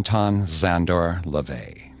 Anton Zandor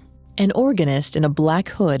LaVey. An organist in a black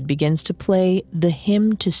hood begins to play the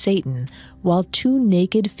Hymn to Satan, while 2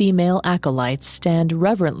 naked female acolytes stand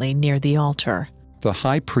reverently near the altar. The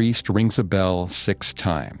high priest rings a bell 6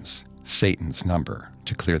 times, Satan's number,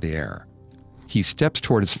 to clear the air. He steps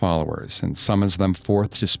toward his followers and summons them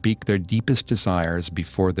forth to speak their deepest desires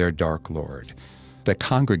before their dark lord. The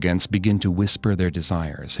congregants begin to whisper their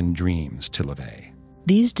desires and dreams to LaVey.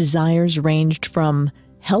 These desires ranged from,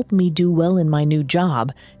 "Help me do well in my new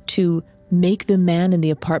job," to "Make the man in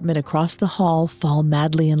the apartment across the hall fall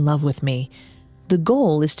madly in love with me." The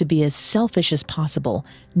goal is to be as selfish as possible,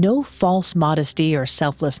 no false modesty or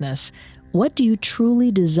selflessness. What do you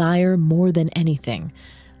truly desire more than anything?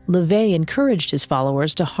 LaVey encouraged his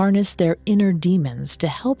followers to harness their inner demons to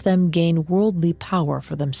help them gain worldly power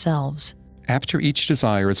for themselves. After each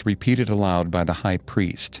desire is repeated aloud by the high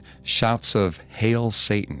priest, shouts of "Hail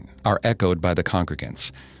Satan" are echoed by the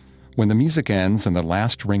congregants. When the music ends and the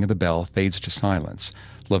last ring of the bell fades to silence,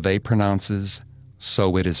 LaVey pronounces,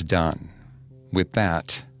 "So it is done." With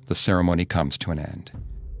that, the ceremony comes to an end.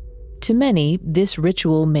 To many, this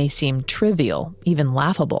ritual may seem trivial, even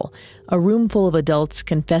laughable. A room full of adults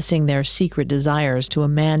confessing their secret desires to a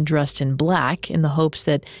man dressed in black in the hopes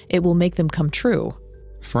that it will make them come true.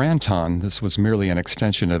 For Anton, this was merely an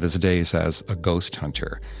extension of his days as a ghost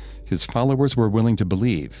hunter. His followers were willing to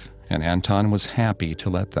believe, and Anton was happy to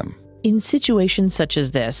let them. In situations such as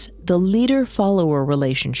this, the leader-follower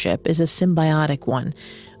relationship is a symbiotic one.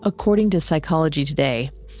 According to Psychology Today,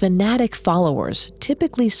 fanatic followers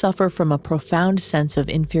typically suffer from a profound sense of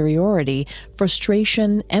inferiority,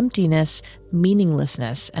 frustration, emptiness,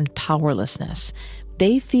 meaninglessness, and powerlessness.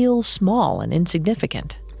 They feel small and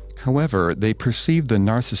insignificant. However, they perceive the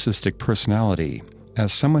narcissistic personality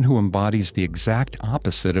as someone who embodies the exact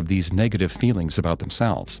opposite of these negative feelings about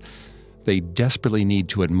themselves. They desperately need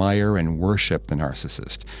to admire and worship the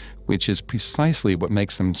narcissist, which is precisely what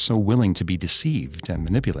makes them so willing to be deceived and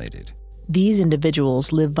manipulated. These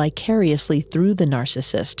individuals live vicariously through the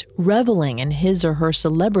narcissist, reveling in his or her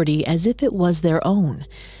celebrity as if it was their own.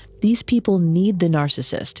 These people need the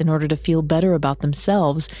narcissist in order to feel better about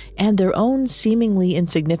themselves and their own seemingly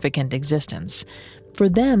insignificant existence. For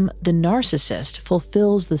them, the narcissist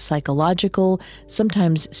fulfills the psychological,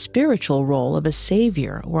 sometimes spiritual role of a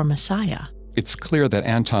savior or messiah. It's clear that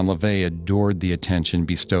Anton LaVey adored the attention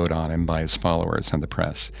bestowed on him by his followers and the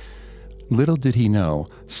press. Little did he know,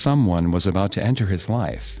 someone was about to enter his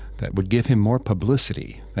life that would give him more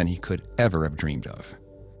publicity than he could ever have dreamed of.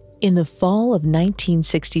 In the fall of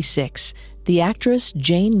 1966, the actress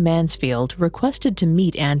Jane Mansfield requested to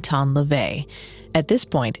meet Anton LaVey. At this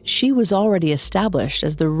point, she was already established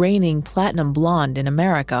as the reigning platinum blonde in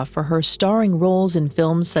America for her starring roles in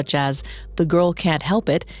films such as The Girl Can't Help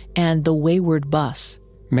It and The Wayward Bus.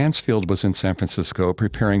 Mansfield was in San Francisco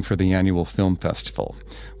preparing for the annual film festival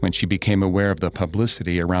when she became aware of the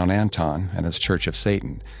publicity around Anton and his Church of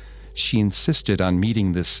Satan. She insisted on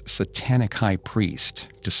meeting this satanic high priest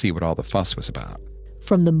to see what all the fuss was about.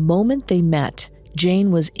 From the moment they met,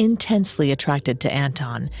 Jane was intensely attracted to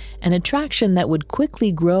Anton, an attraction that would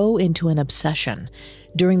quickly grow into an obsession.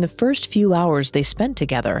 During the first few hours they spent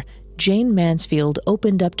together, Jane Mansfield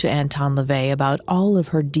opened up to Anton LaVey about all of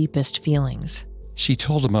her deepest feelings. She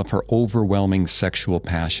told him of her overwhelming sexual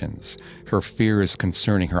passions, her fears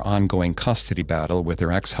concerning her ongoing custody battle with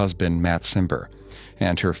her ex-husband Matt Cimber,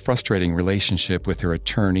 and her frustrating relationship with her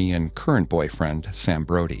attorney and current boyfriend, Sam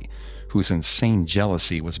Brody, whose insane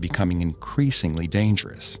jealousy was becoming increasingly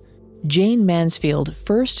dangerous. Jane Mansfield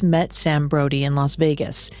first met Sam Brody in Las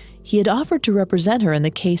Vegas. He had offered to represent her in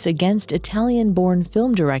the case against Italian-born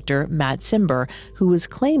film director Matt Cimber, who was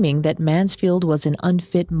claiming that Mansfield was an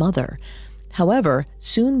unfit mother. However,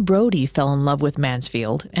 soon Brody fell in love with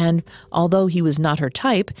Mansfield, and although he was not her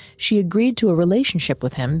type, she agreed to a relationship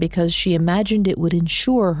with him because she imagined it would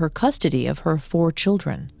ensure her custody of her 4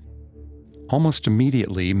 children. Almost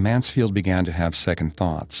immediately, Mansfield began to have second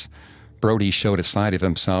thoughts. Brody showed a side of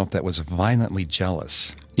himself that was violently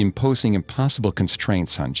jealous, imposing impossible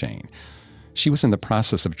constraints on Jane. She was in the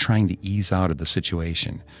process of trying to ease out of the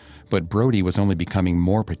situation, but Brody was only becoming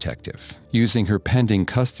more protective, using her pending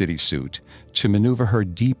custody suit to maneuver her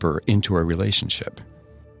deeper into a relationship.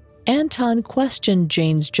 Anton questioned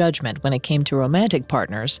Jane's judgment when it came to romantic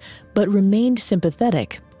partners, but remained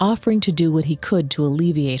sympathetic, offering to do what he could to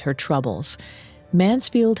alleviate her troubles.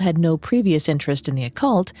 Mansfield had no previous interest in the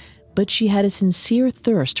occult, but she had a sincere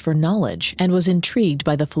thirst for knowledge and was intrigued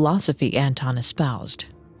by the philosophy Anton espoused.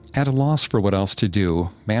 At a loss for what else to do,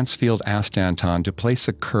 Mansfield asked Anton to place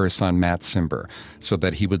a curse on Matt Cimber so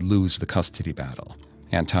that he would lose the custody battle.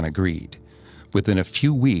 Anton agreed. Within a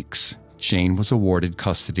few weeks, Jane was awarded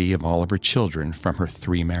custody of all of her children from her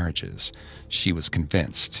 3 marriages. She was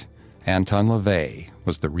convinced Anton LaVey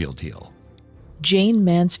was the real deal. Jane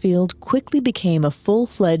Mansfield quickly became a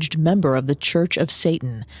full-fledged member of the Church of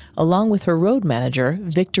Satan, along with her road manager,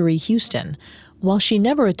 Victory Houston. While she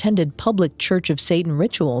never attended public Church of Satan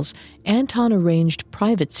rituals, Anton arranged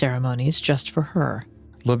private ceremonies just for her.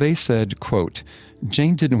 LaVey said, quote,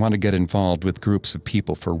 Jane didn't want to get involved with groups of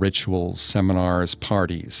people for rituals, seminars,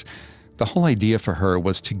 parties. The whole idea for her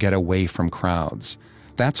was to get away from crowds.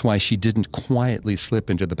 That's why she didn't quietly slip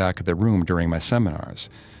into the back of the room during my seminars.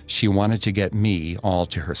 She wanted to get me all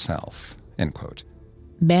to herself, end quote.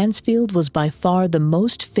 Mansfield was by far the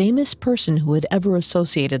most famous person who had ever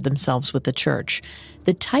associated themselves with the church.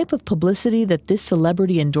 The type of publicity that this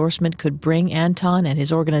celebrity endorsement could bring Anton and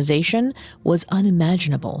his organization was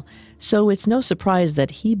unimaginable, so it's no surprise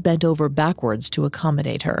that he bent over backwards to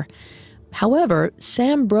accommodate her. However,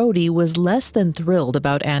 Sam Brody was less than thrilled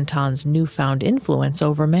about Anton's newfound influence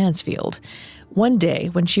over Mansfield. One day,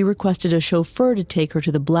 when she requested a chauffeur to take her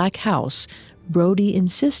to the Black House, Brody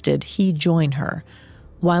insisted he join her.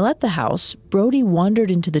 While at the house, Brody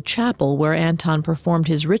wandered into the chapel where Anton performed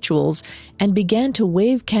his rituals and began to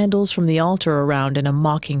wave candles from the altar around in a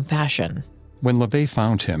mocking fashion. When LaVey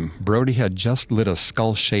found him, Brody had just lit a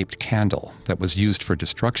skull-shaped candle that was used for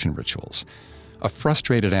destruction rituals. A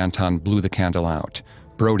frustrated Anton blew the candle out.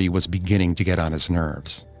 Brody was beginning to get on his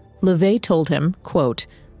nerves. LaVey told him, quote,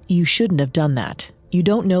 "You shouldn't have done that. You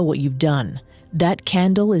don't know what you've done. That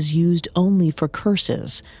candle is used only for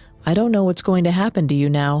curses. I don't know what's going to happen to you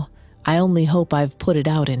now. I only hope I've put it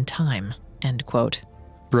out in time." End quote.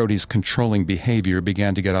 Brody's controlling behavior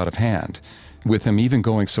began to get out of hand, with him even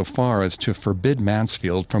going so far as to forbid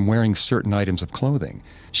Mansfield from wearing certain items of clothing.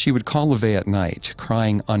 She would call LaVey at night,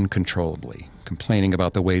 crying uncontrollably, complaining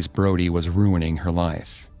about the ways Brody was ruining her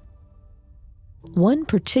life. One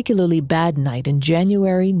particularly bad night in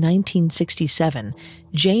January 1967,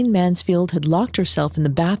 Jane Mansfield had locked herself in the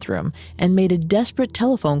bathroom and made a desperate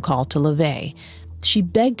telephone call to LaVey. She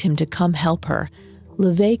begged him to come help her.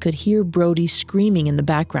 LaVey could hear Brody screaming in the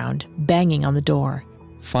background, banging on the door.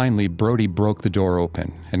 Finally, Brody broke the door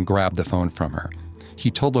open and grabbed the phone from her. He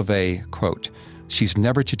told LaVey, quote, "She's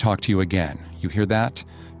never to talk to you again. You hear that?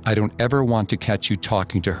 I don't ever want to catch you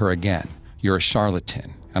talking to her again. You're a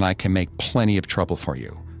charlatan, and I can make plenty of trouble for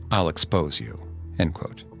you. I'll expose you." End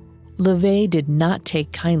quote. LaVey did not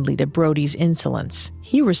take kindly to Brody's insolence.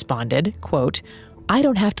 He responded, quote, "I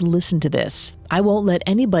don't have to listen to this. I won't let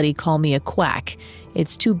anybody call me a quack.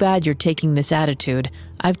 It's too bad you're taking this attitude.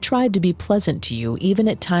 I've tried to be pleasant to you, even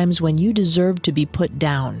at times when you deserve to be put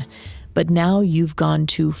down. But now you've gone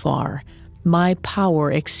too far. My power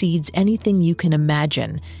exceeds anything you can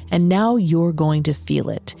imagine, and now you're going to feel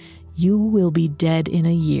it. You will be dead in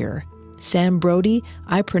a year. Sam Brody,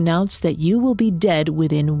 I pronounce that you will be dead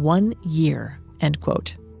within 1 year." End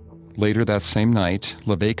quote. Later that same night,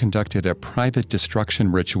 LaVey conducted a private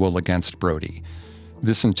destruction ritual against Brody.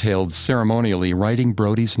 This entailed ceremonially writing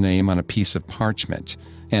Brody's name on a piece of parchment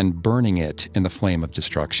and burning it in the flame of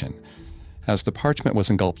destruction. As the parchment was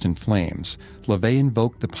engulfed in flames, LaVey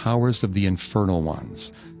invoked the powers of the infernal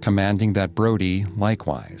ones, commanding that Brody,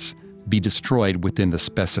 likewise, be destroyed within the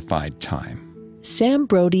specified time. Sam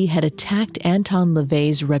Brody had attacked Anton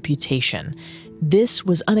LaVey's reputation. This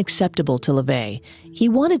was unacceptable to LaVey. He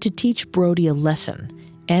wanted to teach Brody a lesson.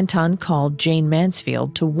 Anton called Jane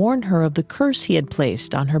Mansfield to warn her of the curse he had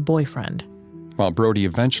placed on her boyfriend. While Brody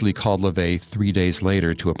eventually called LaVey 3 days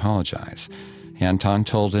later to apologize, Anton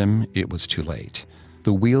told him it was too late.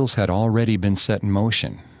 The wheels had already been set in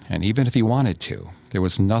motion, and even if he wanted to, there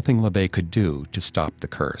was nothing LaVey could do to stop the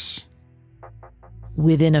curse.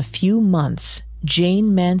 Within a few months,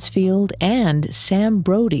 Jane Mansfield and Sam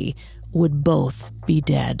Brody would both be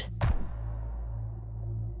dead.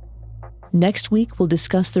 Next week, we'll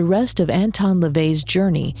discuss the rest of Anton LaVey's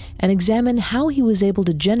journey and examine how he was able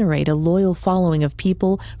to generate a loyal following of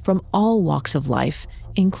people from all walks of life,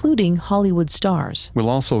 including Hollywood stars. We'll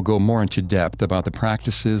also go more into depth about the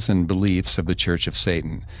practices and beliefs of the Church of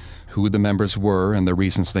Satan, who the members were and the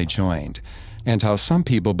reasons they joined, and how some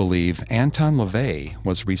people believe Anton LaVey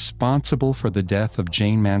was responsible for the death of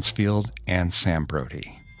Jane Mansfield and Sam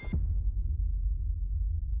Brody.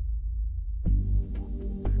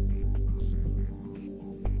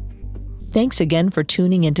 Thanks again for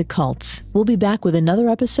tuning into Cults. We'll be back with another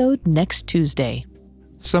episode next Tuesday.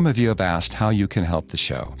 Some of you have asked how you can help the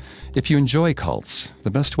show. If you enjoy Cults,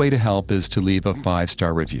 the best way to help is to leave a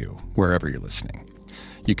 5-star review wherever you're listening.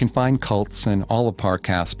 You can find Cults and all of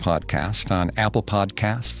Parcast podcasts on Apple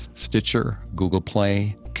Podcasts, Stitcher, Google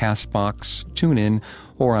Play, CastBox, TuneIn,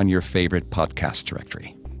 or on your favorite podcast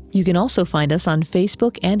directory. You can also find us on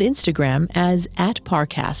Facebook and Instagram as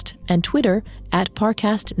 @Parcast and Twitter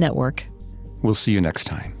 @Parcast Network. We'll see you next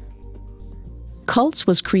time. Cults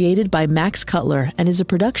was created by Max Cutler and is a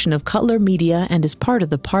production of Cutler Media and is part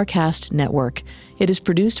of the Parcast Network. It is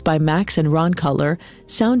produced by Max and Ron Cutler,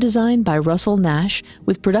 sound design by Russell Nash,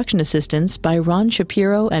 with production assistance by Ron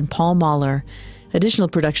Shapiro and Paul Mahler. Additional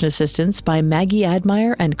production assistance by Maggie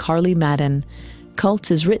Admire and Carly Madden.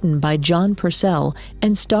 Cults is written by John Purcell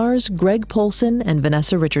and stars Greg Polson and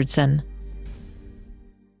Vanessa Richardson.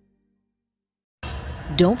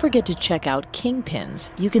 Don't forget to check out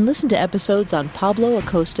Kingpins. You can listen to episodes on Pablo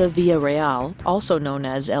Acosta Villarreal, also known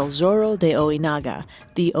as El Zorro de Ojinaga,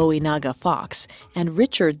 the Ojinaga Fox, and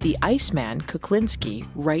Richard the Iceman Kuklinski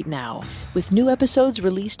right now, with new episodes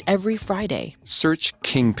released every Friday. Search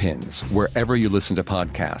Kingpins wherever you listen to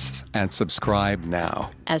podcasts and subscribe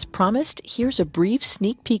now. As promised, here's a brief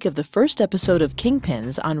sneak peek of the first episode of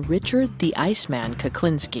Kingpins on Richard the Iceman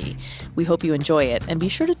Kuklinski. We hope you enjoy it, and be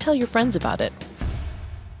sure to tell your friends about it.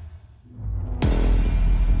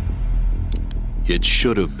 It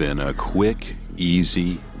should have been a quick,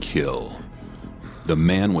 easy kill. The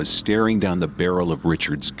man was staring down the barrel of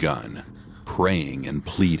Richard's gun, praying and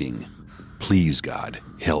pleading, "Please, God,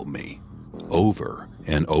 help me," over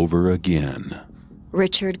and over again.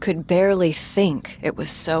 Richard could barely think. It was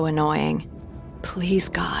so annoying. Please,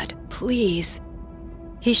 God, please.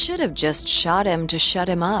 He should have just shot him to shut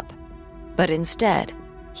him up. But instead,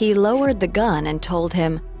 he lowered the gun and told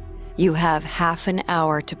him, "You have half an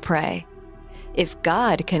hour to pray. If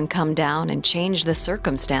God can come down and change the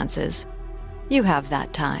circumstances, you have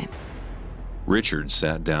that time." Richard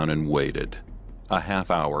sat down and waited. A half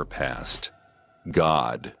hour passed.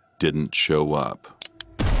 God didn't show up.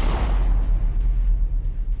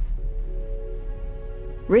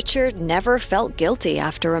 Richard never felt guilty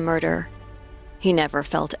after a murder. He never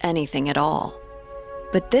felt anything at all.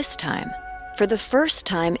 But this time, for the first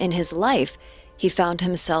time in his life, he found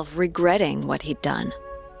himself regretting what he'd done.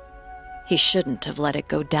 He shouldn't have let it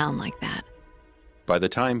go down like that. By the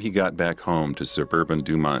time he got back home to suburban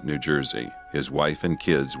Dumont, New Jersey, his wife and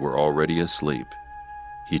kids were already asleep.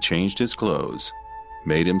 He changed his clothes,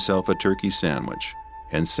 made himself a turkey sandwich,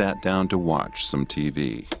 and sat down to watch some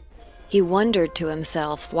TV. He wondered to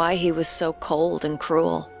himself why he was so cold and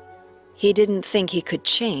cruel. He didn't think he could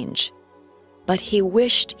change, but he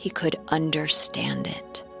wished he could understand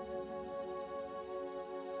it.